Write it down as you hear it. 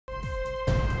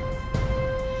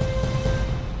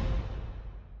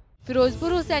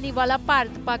फिरोजपुर हुसैनी वाला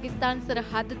भारत पाकिस्तान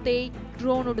सरहद ते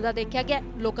ड्रोन उड़दा देखा गया।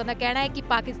 लोगों का कहना है कि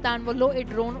पाकिस्तान वालों ये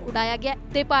ड्रोन उड़ाया गया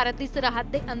ते भारत की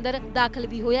सरहद के अंदर दाखिल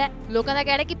भी होया है। लोगों का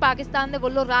कहना है कि पाकिस्तान दे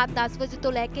वालों रात 10 बजे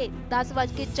तो लैके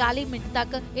 10:40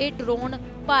 तक ये ड्रोन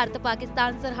भारत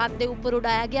पाकिस्तान सरहद के उपर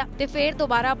उड़ाया गया ते फिर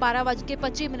दोबारा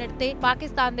 12:25 ते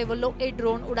पाकिस्तान दे वालों ये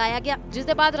ड्रोन उड़ाया गया, जिस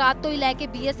दे बाद रात तो ही लैके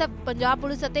BSF पंजाब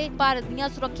पुलिस अते भारत दीयां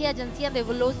सुरक्षा एजेंसियां दे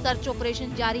वालों सर्च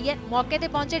ऑपरेशन जारी है। मौके ते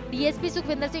पहुंचे DSP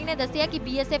सुखविंदर सिंह ने दस्सिया कि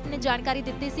BSF ने जानकारी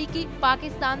दी सी कि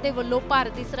पाकिस्तान दे वालों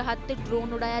भारत की सरहद ते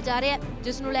ड्रोन उड़ाया जा रहा है,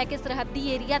 जिस नूं लैके सरहदी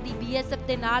एरिया दी BSF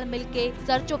दे नाल मिल के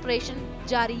सर्च ऑपरेशन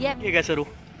जारी है।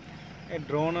 ये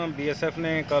ड्रोन BSF ने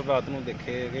कल रात को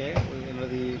देखे गए,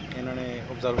 इन्होंने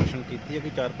ऑब्जर्वेशन की है कि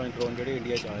 4-5 ड्रोन जो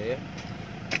इंडिया आए हैं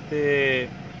तो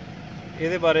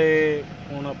ये बारे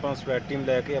हुण आपां स्वैट टीम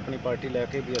लैके अपनी पार्टी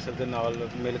लैके BSF के नाल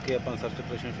मिल के आपां सर्च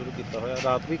ऑपरेशन शुरू किया होया।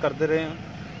 रात भी करते रहे हैं,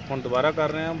 हुण दोबारा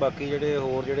कर रहे हैं। बाकी जोड़े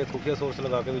होर जोड़े खुफिया सोर्स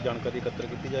लगा के भी जानकारी एकत्र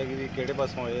की जाएगी भी किहड़े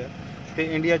पासों आए हैं तो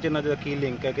इंडिया च इन्हां दा की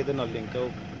लिंक है, किहदे नाल लिंक है, वो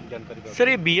जानकारी सर।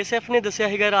 ये BSF ने दस्सिया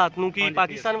हैगा रात नूं कि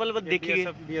पाकिस्तान वाल देखी गई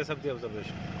BSF की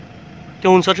ऑब्जर्वेशन ਤੇ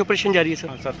ਹੁਣ ਸਰਚ ਆਪਰੇਸ਼ਨ ਜਾਰੀ ਹੈ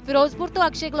ਸਰ। ਫਿਰੋਜ਼ਪੁਰ ਤੋਂ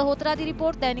ਅਕਸ਼ੇ ਗਲਹੋਤਰਾ ਦੀ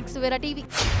ਰਿਪੋਰਟ, ਦੈਨਿਕ ਸਵੇਰਾ TV।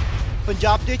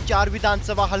 ਪੰਜਾਬ ਦੇ 4 ਵਿਧਾਨ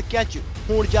ਸਭਾ ਹਲਕਿਆਂ 'ਚ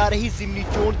ਹੋਣ ਜਾ ਰਹੀ ਜ਼ਿਮਨੀ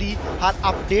ਚੋਣ ਦੀ ਹਰ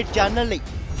ਅਪਡੇਟ ਜਾਣਨ ਲਈ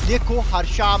ਦੇਖੋ ਹਰ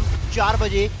ਸ਼ਾਮ 4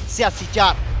 ਵਜੇ ਸਿਆਸੀ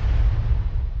 4।